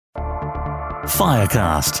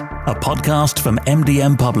Firecast, a podcast from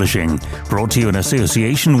MDM Publishing, brought to you in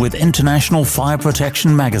association with International Fire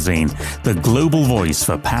Protection Magazine, the global voice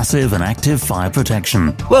for passive and active fire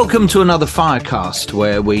protection. Welcome to another Firecast,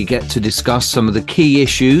 where we get to discuss some of the key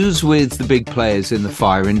issues with the big players in the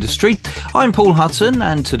fire industry. I'm Paul Hutton,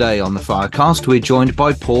 and today on the Firecast we're joined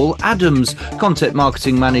by Paul Adams, Content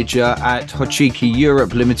Marketing Manager at Hochiki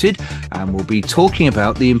Europe Limited, and we'll be talking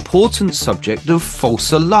about the important subject of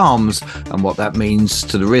false alarms and what that means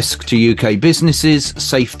to the risk to UK businesses,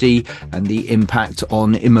 safety, and the impact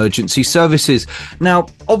on emergency services. Now,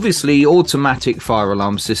 obviously, automatic fire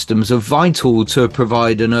alarm systems are vital to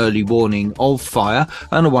provide an early warning of fire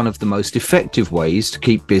and are one of the most effective ways to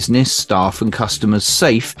keep business, staff, and customers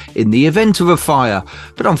safe in the event of a fire.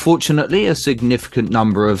 But unfortunately, a significant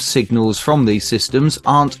number of signals from these systems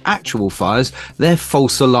aren't actual fires, they're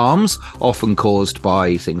false alarms, often caused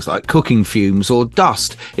by things like cooking fumes or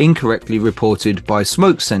dust, incorrectly reported by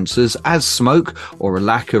smoke sensors as smoke, or a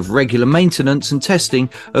lack of regular maintenance and testing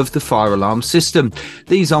of the fire alarm system.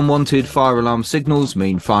 These unwanted fire alarm signals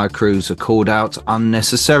mean fire crews are called out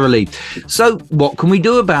unnecessarily. So what can we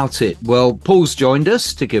do about it? Well, Paul's joined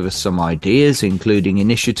us to give us some ideas, including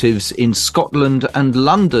initiatives in Scotland and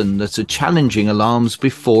London that are challenging alarms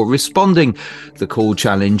before responding. The call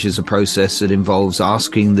challenge is a process that involves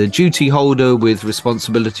asking the duty holder with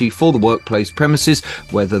responsibility for the workplace premises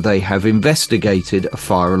whether they have investigated a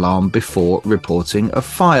fire alarm before reporting a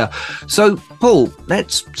fire. So, Paul,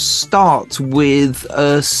 let's start with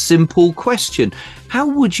a simple question. How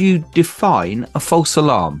would you define a false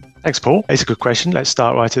alarm? Thanks, Paul. It's a good question. Let's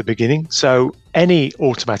start right at the beginning. So, any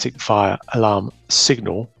automatic fire alarm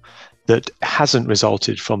signal that hasn't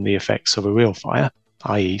resulted from the effects of a real fire,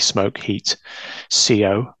 i.e. smoke, heat,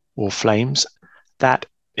 CO, or flames, that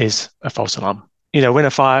is a false alarm. You know, when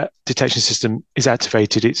a fire detection system is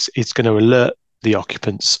activated, it's going to alert the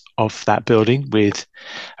occupants of that building with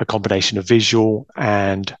a combination of visual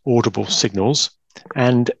and audible signals.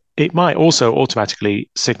 And it might also automatically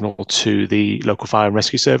signal to the local fire and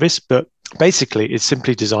rescue service, but basically it's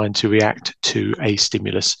simply designed to react to a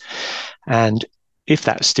stimulus. And if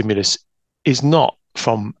that stimulus is not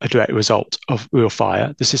from a direct result of real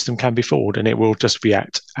fire, the system can be fooled and it will just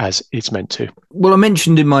react as it's meant to. Well, I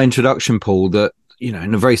mentioned in my introduction, Paul, that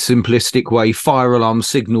in a very simplistic way, fire alarm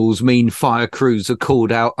signals mean fire crews are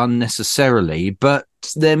called out unnecessarily, but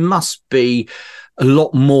there must be a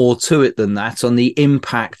lot more to it than that on the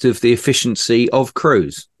impact of the efficiency of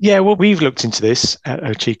crews. Yeah, well, we've looked into this at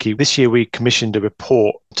Hochiki. This year, we commissioned a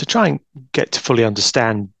report to try and get to fully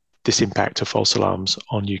understand this impact of false alarms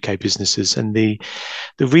on UK businesses. And the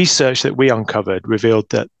research that we uncovered revealed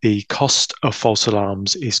that the cost of false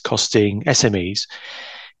alarms is costing SMEs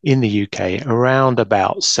in the UK around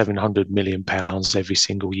about £700 million every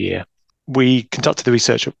single year. We conducted the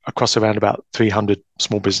research across around about 300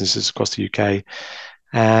 small businesses across the UK,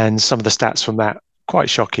 and some of the stats from that, quite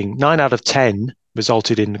shocking. 9 out of 10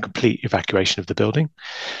 resulted in the complete evacuation of the building.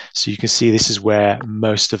 So you can see this is where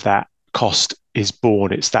most of that cost is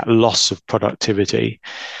born. It's that loss of productivity.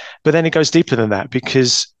 But then it goes deeper than that,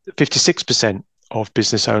 because 56% of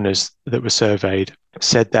business owners that were surveyed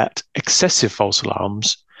said that excessive false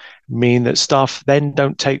alarms mean that staff then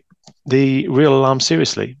don't take the real alarm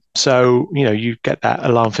seriously. So, you get that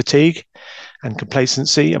alarm fatigue and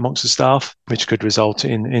complacency amongst the staff, which could result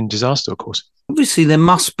in disaster, of course. Obviously, there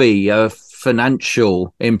must be a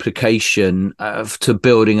financial implication to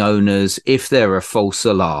building owners if there are false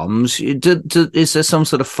alarms. Is there some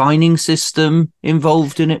sort of fining system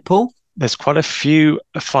involved in it, Paul? There's quite a few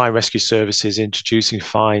fire rescue services introducing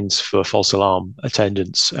fines for false alarm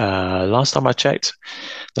attendance. Last time I checked,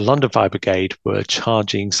 the London Fire Brigade were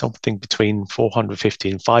charging something between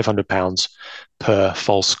 £450 and £500 per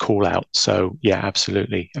false call out. So, yeah,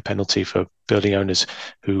 absolutely a penalty for building owners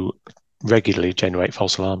who regularly generate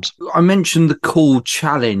false alarms. I mentioned the call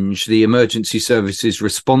challenge, the emergency services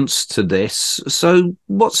response to this. So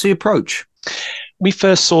what's the approach? We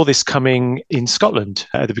first saw this coming in Scotland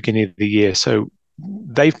at the beginning of the year. So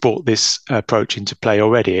they've brought this approach into play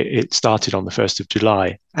already. It started on the 1st of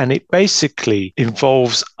July. And it basically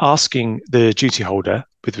involves asking the duty holder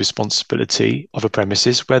with responsibility of a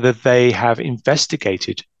premises whether they have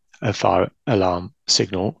investigated a fire alarm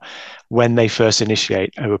signal when they first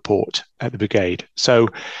initiate a report at the brigade. So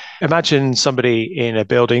imagine somebody in a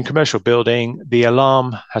building, commercial building, the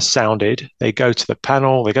alarm has sounded, they go to the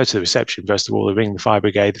panel, they go to the reception, first of all, they ring the fire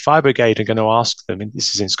brigade. The fire brigade are going to ask them, and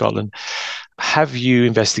this is in Scotland, have you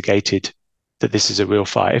investigated that this is a real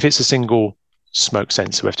fire? If it's a single smoke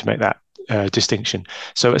sensor, we have to make that distinction.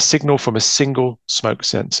 So a signal from a single smoke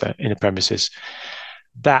sensor in a premises.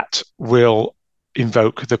 that will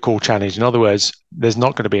invoke the call challenge. In other words, there's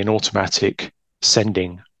not going to be an automatic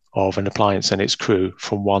sending of an appliance and its crew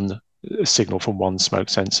from one signal from one smoke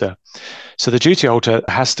sensor. So the duty holder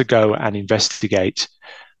has to go and investigate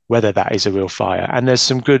whether that is a real fire. And there's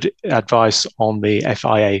some good advice on the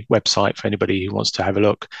FIA website for anybody who wants to have a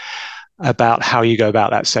look about how you go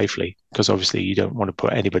about that safely, because obviously you don't want to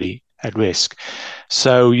put anybody at risk.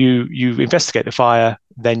 So you investigate the fire,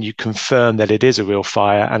 then you confirm that it is a real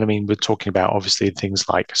fire. And I mean, we're talking about obviously things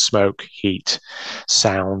like smoke, heat,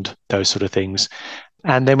 sound, those sort of things.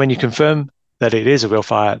 And then when you confirm that it is a real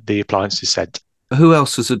fire, the appliance is sent. Who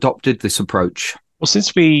else has adopted this approach? Well,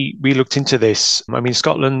 since we looked into this, I mean,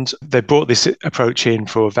 Scotland, they brought this approach in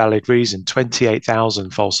for a valid reason.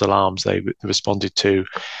 28,000 false alarms they responded to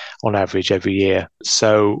on average every year.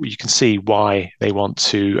 So you can see why they want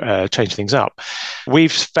to change things up.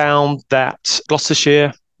 We've found that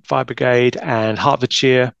Gloucestershire Fire Brigade and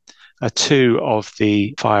Hertfordshire are two of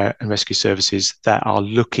the fire and rescue services that are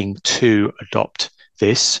looking to adopt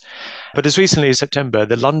this. But as recently as September,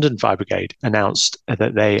 the London Fire Brigade announced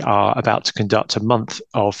that they are about to conduct a month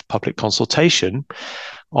of public consultation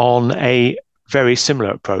on a very similar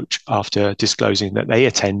approach after disclosing that they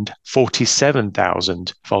attend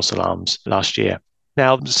 47,000 false alarms last year.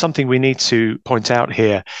 Now, something we need to point out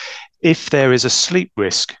here, if there is a sleep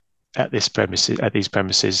risk at these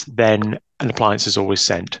premises, then an appliance is always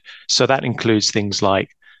sent. So that includes things like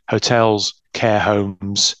hotels, care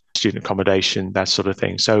homes, student accommodation, that sort of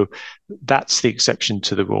thing. So that's the exception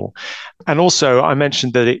to the rule. And also, I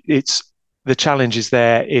mentioned that it's the challenge is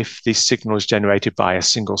there if the signal is generated by a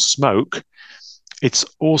single smoke. It's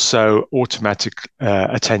also automatic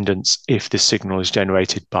attendance if the signal is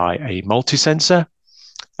generated by a multi-sensor,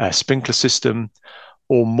 a sprinkler system,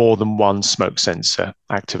 or more than one smoke sensor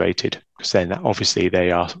activated, because then obviously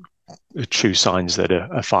they are true signs that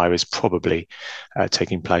a fire is probably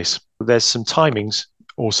taking place. There's some timings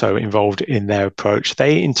also involved in their approach.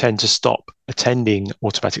 They intend to stop attending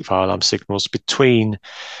automatic fire alarm signals between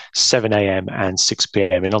 7 a.m. and 6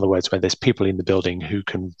 p.m. In other words, when there's people in the building who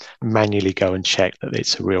can manually go and check that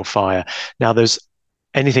it's a real fire. Now, there's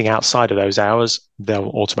anything outside of those hours, they'll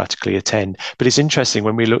automatically attend. But it's interesting,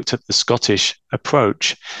 when we looked at the Scottish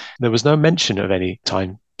approach, there was no mention of any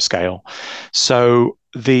time scale. So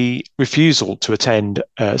the refusal to attend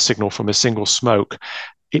a signal from a single smoke,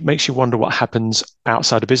 it makes you wonder what happens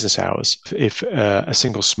outside of business hours. If a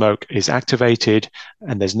single smoke is activated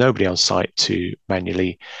and there's nobody on site to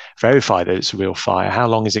manually verify that it's a real fire, how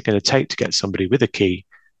long is it going to take to get somebody with a key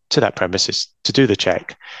to that premises to do the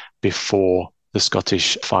check before the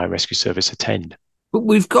Scottish Fire and Rescue Service attend? But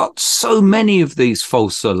we've got so many of these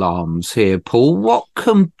false alarms here, Paul. What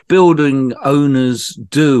can building owners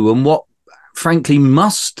do, and what, frankly,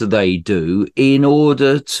 must they do in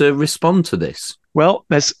order to respond to this? Well,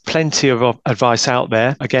 there's plenty of advice out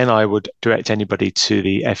there. Again, I would direct anybody to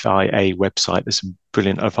the FIA website. There's some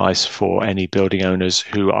brilliant advice for any building owners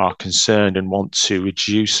who are concerned and want to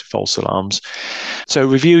reduce false alarms. So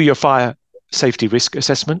review your fire safety risk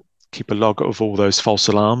assessment. Keep a log of all those false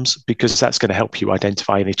alarms, because that's going to help you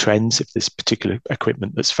identify any trends if there's particular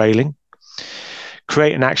equipment that's failing.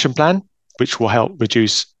 Create an action plan, which will help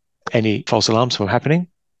reduce any false alarms from happening.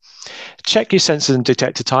 Check your sensors and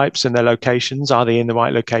detector types and their locations. Are they in the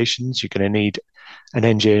right locations? You're going to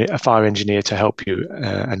need a fire engineer to help you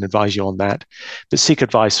and advise you on that. But seek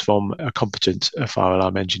advice from a competent fire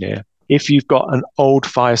alarm engineer. If you've got an old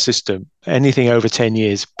fire system, anything over 10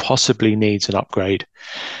 years possibly needs an upgrade.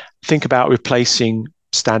 Think about replacing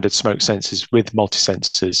standard smoke sensors with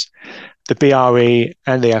multi-sensors. The BRE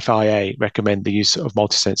and the FIA recommend the use of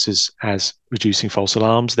multi-sensors as reducing false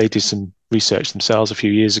alarms. They did some research themselves a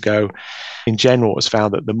few years ago. In general, it was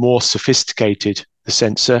found that the more sophisticated the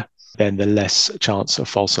sensor, then the less chance of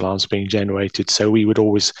false alarms being generated. So we would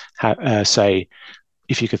always say,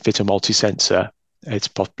 if you can fit a multi-sensor, it's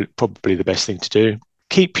probably the best thing to do.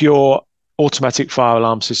 Keep your automatic fire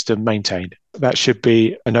alarm system maintained. That should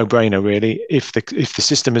be a no-brainer, really. If the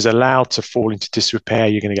system is allowed to fall into disrepair,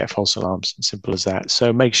 you're going to get false alarms. Simple as that.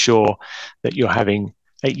 So make sure that you're having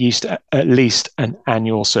at least an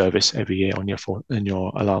annual service every year on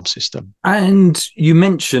your alarm system. And you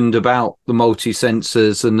mentioned about the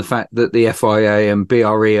multi-sensors and the fact that the FIA and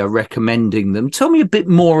BRE are recommending them. Tell me a bit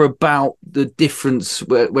more about the difference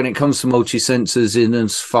when it comes to multi-sensors, in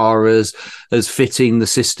as far as fitting the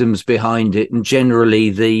systems behind it, and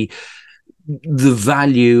generally the the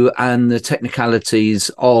value and the technicalities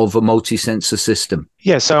of a multi-sensor system?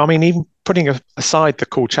 Yeah, so I mean, even putting aside the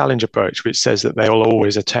core challenge approach, which says that they will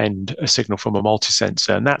always attend a signal from a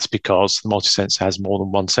multi-sensor, and that's because the multi-sensor has more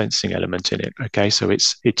than one sensing element in it. Okay, so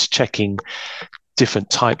it's checking different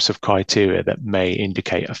types of criteria that may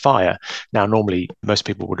indicate a fire. Now, normally, most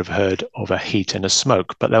people would have heard of a heat and a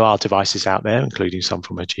smoke, but there are devices out there, including some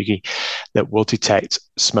from Hochiki, that will detect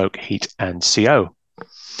smoke, heat, and CO.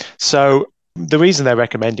 So the reason they're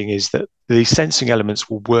recommending is that the sensing elements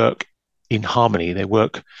will work in harmony. They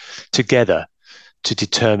work together to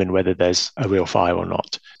determine whether there's a real fire or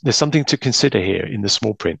not. There's something to consider here in the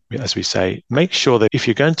small print, as we say. Make sure that if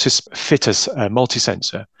you're going to fit a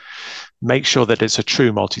multi-sensor, make sure that it's a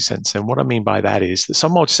true multi-sensor. And what I mean by that is that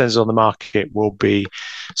some multi-sensors on the market will be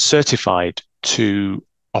certified to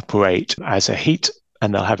operate as a heat,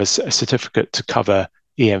 and they'll have a certificate to cover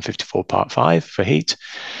EM54 Part 5 for heat,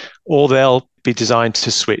 or they'll be designed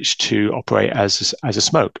to switch to operate as a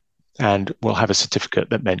smoke, and will have a certificate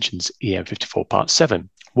that mentions EM54 Part 7.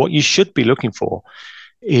 What you should be looking for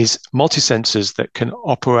is multi-sensors that can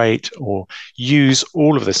operate or use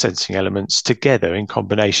all of the sensing elements together in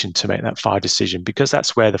combination to make that fire decision, because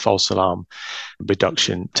that's where the false alarm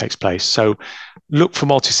reduction takes place. So look for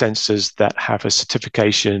multi-sensors that have a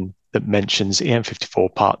certification that mentions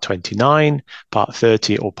EM54 Part 29, Part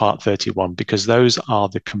 30, or Part 31, because those are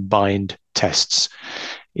the combined tests.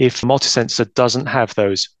 If a multi-sensor doesn't have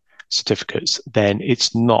those certificates, then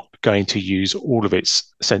it's not going to use all of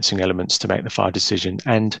its sensing elements to make the fire decision,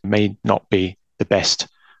 and may not be the best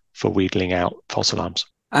for wheedling out false alarms.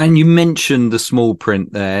 And you mentioned the small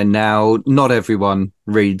print there. Now, not everyone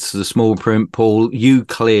reads the small print, Paul. You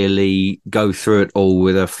clearly go through it all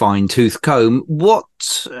with a fine-tooth comb. What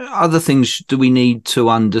other things do we need to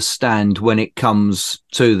understand when it comes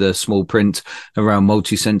to the small print around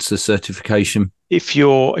multi-sensor certification? If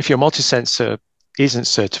your multi-sensor isn't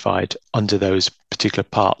certified under those particular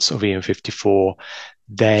parts of EM54,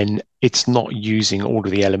 then it's not using all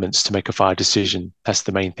of the elements to make a fire decision. That's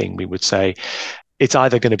the main thing we would say. It's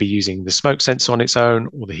either going to be using the smoke sensor on its own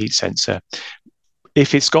or the heat sensor.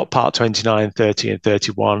 If it's got Part 29, 30, and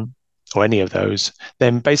 31, or any of those,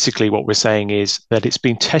 then basically what we're saying is that it's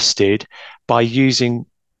been tested by using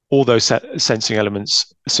all those sensing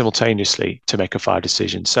elements simultaneously to make a fire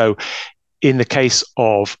decision. So in the case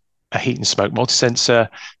of a heat and smoke multi-sensor,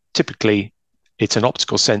 typically it's an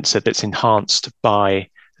optical sensor that's enhanced by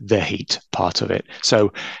the heat part of it.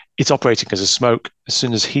 So it's operating as a smoke. As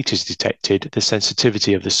soon as heat is detected, the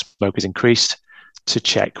sensitivity of the smoke is increased to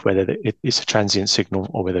check whether it's a transient signal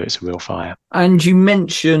or whether it's a real fire. And you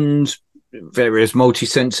mentioned various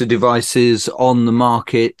multi-sensor devices on the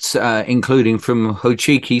market, including from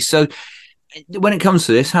Hochiki. So when it comes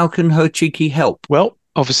to this, how can Hochiki help? Well,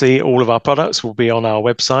 obviously, all of our products will be on our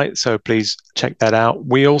website, so please check that out.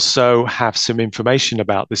 We also have some information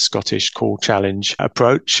about the Scottish Call Challenge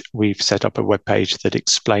approach. We've set up a webpage that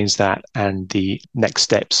explains that and the next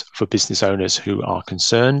steps for business owners who are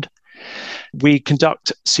concerned. We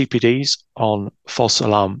conduct CPDs on false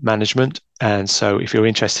alarm management. And so if you're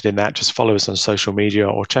interested in that, just follow us on social media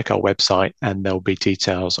or check our website, and there'll be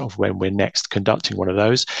details of when we're next conducting one of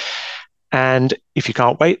those. And if you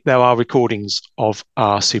can't wait, there are recordings of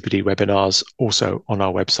our CPD webinars also on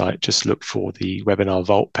our website. Just look for the Webinar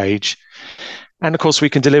Vault page. And of course, we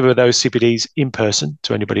can deliver those CPDs in person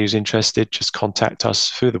to anybody who's interested. Just contact us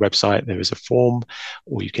through the website. There is a form,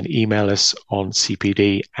 or you can email us on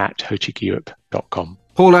cpd@hochikieurope.com.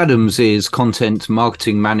 Paul Adams is Content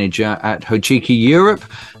Marketing Manager at Hochiki Europe.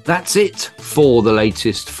 That's it for the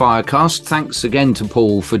latest Firecast. Thanks again to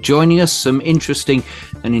Paul for joining us. Some interesting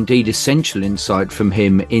and indeed essential insight from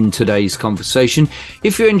him in today's conversation.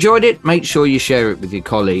 If you enjoyed it, make sure you share it with your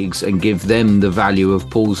colleagues and give them the value of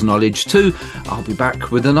Paul's knowledge too. I'll be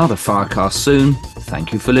back with another Firecast soon.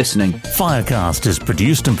 Thank you for listening. Firecast is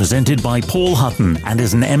produced and presented by Paul Hutton and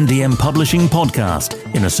is an MDM publishing podcast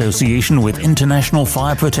in association with International Fire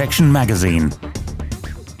Protection Magazine.